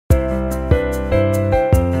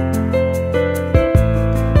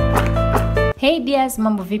Hey dears,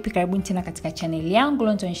 mambo vipi? Karibuni tena katika channel yangu.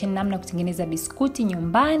 Leo nitaonyesheni namna kutengeneza biskuti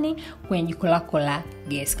nyumbani kwenye jiko lako la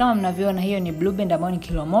gesi. Kama mnavyoona, hiyo ni blue band ambayo ni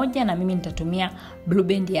kilo 1 na mimi nitatumia blue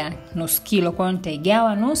band ya nusu kilo. Kwa hiyo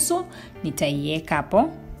nitaigawa nusu, nitaiweka hapo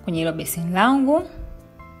kwenye hilo beseni langu.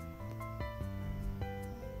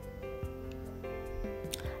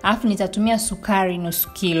 Alafu nitatumia sukari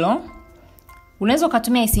nusu kilo. Unaweza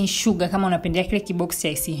ukatumia icing sugar kama unapendelea kile kibox cha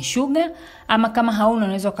icing sugar, ama kama hauna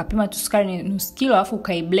unaweza ukapima tu sukari nusu kilo alafu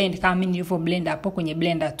ukaiblend kama mimi nilivyo blend hapo kwenye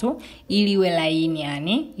blender tu, ili iwe laini,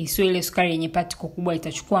 yani isiwe ile sukari yenye particle kubwa,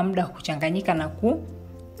 itachukua muda kuchanganyika na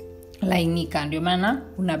kulainika. Ndio maana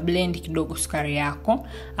una blend kidogo sukari yako.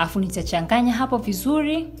 Alafu nitachanganya hapo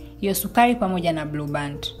vizuri hiyo sukari pamoja na blue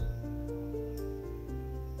band.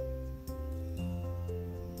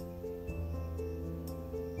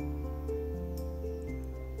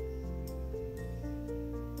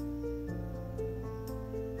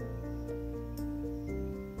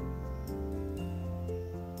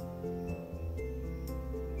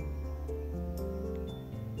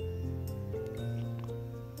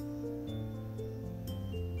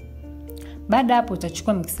 Baada hapo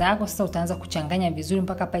utachukua mixer yako sasa, utaanza kuchanganya vizuri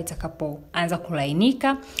mpaka pale itakapoanza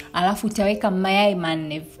kulainika. Alafu utaweka mayai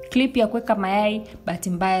 4. Clip ya kuweka mayai bahati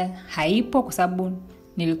mbaya haipo kwa sababu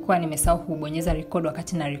nilikuwa nimesahau kubonyeza record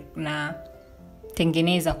wakati na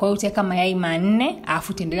tengeneza. Kwa hiyo utaweka mayai 4,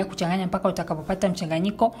 alafu utaendelea kuchanganya mpaka utakapopata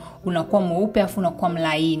mchanganyiko unakuwa mweupe alafu unakuwa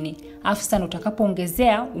mlaini. Alafu sasa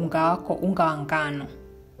utakapoongezea unga wa ngano.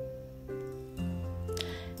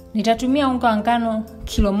 Nitatumia unga wa ngano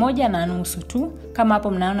kilo 1.5 tu. Kama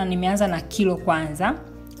hapo mnaona nimeanza na kilo kwanza.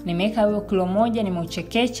 Nimeweka hiyo kilo 1,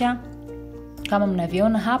 nimeuchekecha kama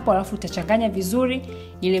mnavyoona hapo. Alafu utachanganya vizuri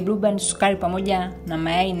ile blue band, sukari pamoja na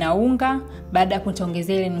mayai na unga. Baada hapo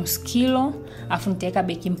nitaongezea ile nusu kilo. Alafu nitaweka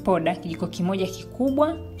baking powder kijiko kimoja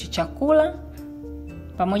kikubwa cha chakula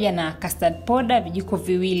pamoja na custard powder vijiko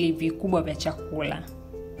 2 vikubwa vya chakula.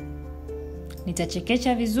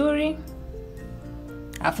 Nitachekecha vizuri.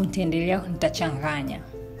 Alafu nitachanganya.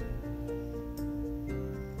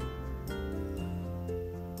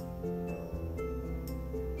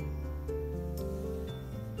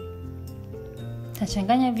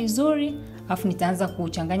 Nitachanganya vizuri, alafu nitaanza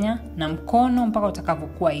kuchanganya na mkono mpaka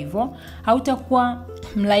utakapokuwa hivyo. Hautakuwa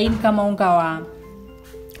mlaini kama unga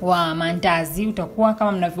wa mandazi, utakuwa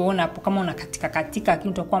kama mnavyoona hapo, kama unakatika,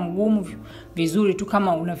 lakini utakuwa mgumu vizuri tu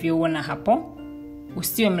kama unavyoona hapo.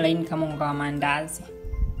 Usiwe mlaini kama unga wa mandazi.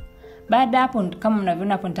 Baada hapo kama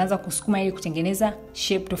mnavyoona hapo, nitaanza kusukuma ili kutengeneza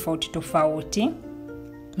shape tofauti.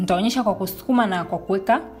 Nitaonyesha kwa kusukuma na kwa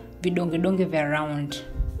kuweka vidonge vya round.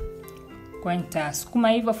 Kwa hiyo nitasukuma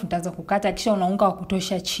hivyo afu nitaanza kukata, kisha unaunga wa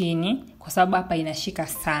kutosha chini kwa sababu hapa inashika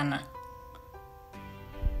sana.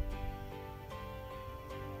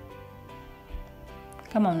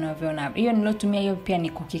 Kama mnavyoona hapo. Hiyo nilotumia hiyo pia ni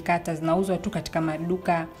kukikata, zinauzwa tu katika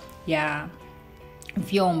maduka ya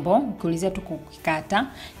vyombo, ukiulizia tu kukikata.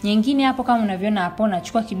 Nyingine hapo kama mnavyoona hapo,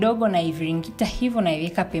 nachukua kidogo na iviringita hivyo na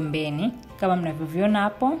iweka pembeni kama mnavyoviona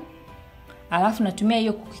hapo. Alafu natumia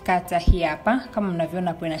hiyo kukikata hii hapa kama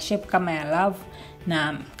mnavyoona hapo, ina shape kama ya love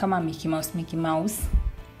na kama Mickey Mouse.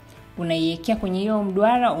 Unaiwekea kwenye hiyo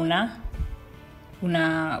mduara,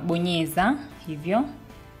 unabonyeza hivyo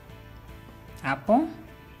hapo.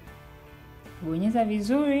 Bonyeza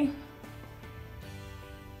vizuri.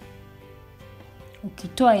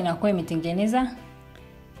 Ukitoa inakuwa imetengeneza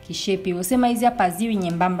kishepi. Usema hizi hapa ziwi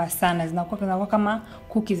nyembamba sana, zinakuwa kama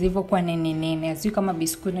cookies zilivyokuwa nene. Haziwi kama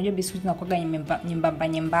biskuti. Unajua biskuti zinakuwa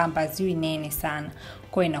nyembamba, ziwi nene sana.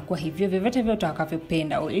 Kwa hiyo inakuwa hivyo vyovyote vile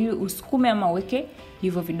utakavyopenda. Ili usukume ama uweke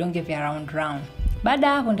hivyo vidonge vya round. Baada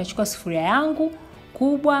hapo nitachukua sufuria yangu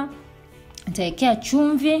kubwa, nitawekea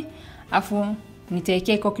chumvi, afu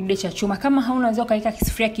nitawekea iko kidude cha chuma. Kama hauna unaweza ukaweka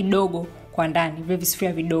sufuria kidogo kwa ndani, vile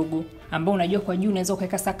sufuria vidogo ambao unajua kwa juu unaweza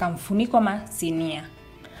ukaweka saka mfuniko ama sinia.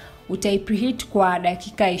 Utaipreheat kwa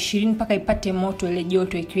dakika 20 mpaka ipate moto, ile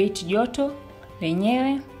joto icreate joto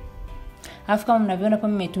lenyewe. Alafu kama mnavyoona hapa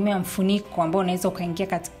nimetumia mfuniko ambao unaweza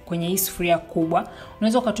ukaingia kwenye hii sufuria kubwa.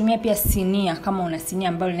 Unaweza ukatumia pia sinia kama una sinia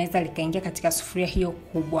ambalo linaweza likaingia katika sufuria hiyo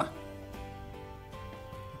kubwa.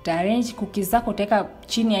 Utaarrange cookies zako, utaweka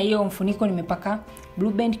chini ya hiyo mfuniko. Nimepaka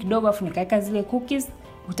blue band kidogo afu nikaweka zile cookies.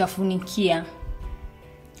 Utafunikia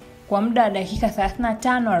kwa muda wa dakika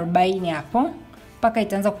 35-40 hapo mpaka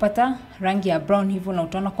itaanza kupata rangi ya brown hivyo, na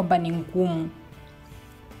utaona kwamba ni ngumu,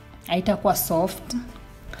 haitakuwa soft.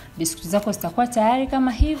 Biskuti zako zitakuwa tayari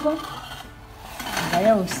kama hivyo.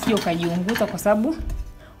 Angalia usije ukajiunguza kwa sababu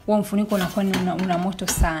huo mfuniko unakuwa una moto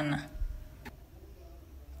sana.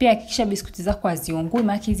 Pia hakikisha biskuti zako haziungui,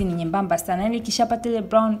 maana hizi ni nyembamba sana. Yaani ikishapata ile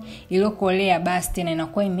brown iliyokolea basi tena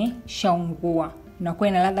inakuwa imeshaungua. Inakuwa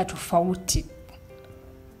ina ladha tofauti.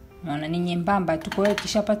 Maana ni nyembamba tu, kwa hiyo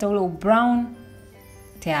ikishapata ule brown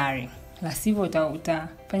tayari. La sivyo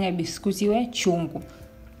utafanya biskuti iwe chungu.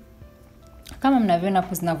 Kama mnavyoona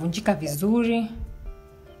hapo zinavunjika vizuri.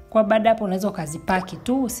 Kwa baada hapo unaweza ukazipaki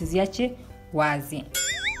tu, usiziache wazi.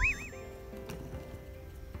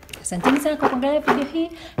 Asanteni sana kwa kuangalia video hii.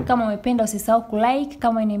 Kama umependa usisahau kulike,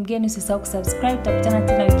 kama ni mgeni usisahau kusubscribe. Tutakutana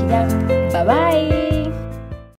tena wiki ijayo. Bye bye.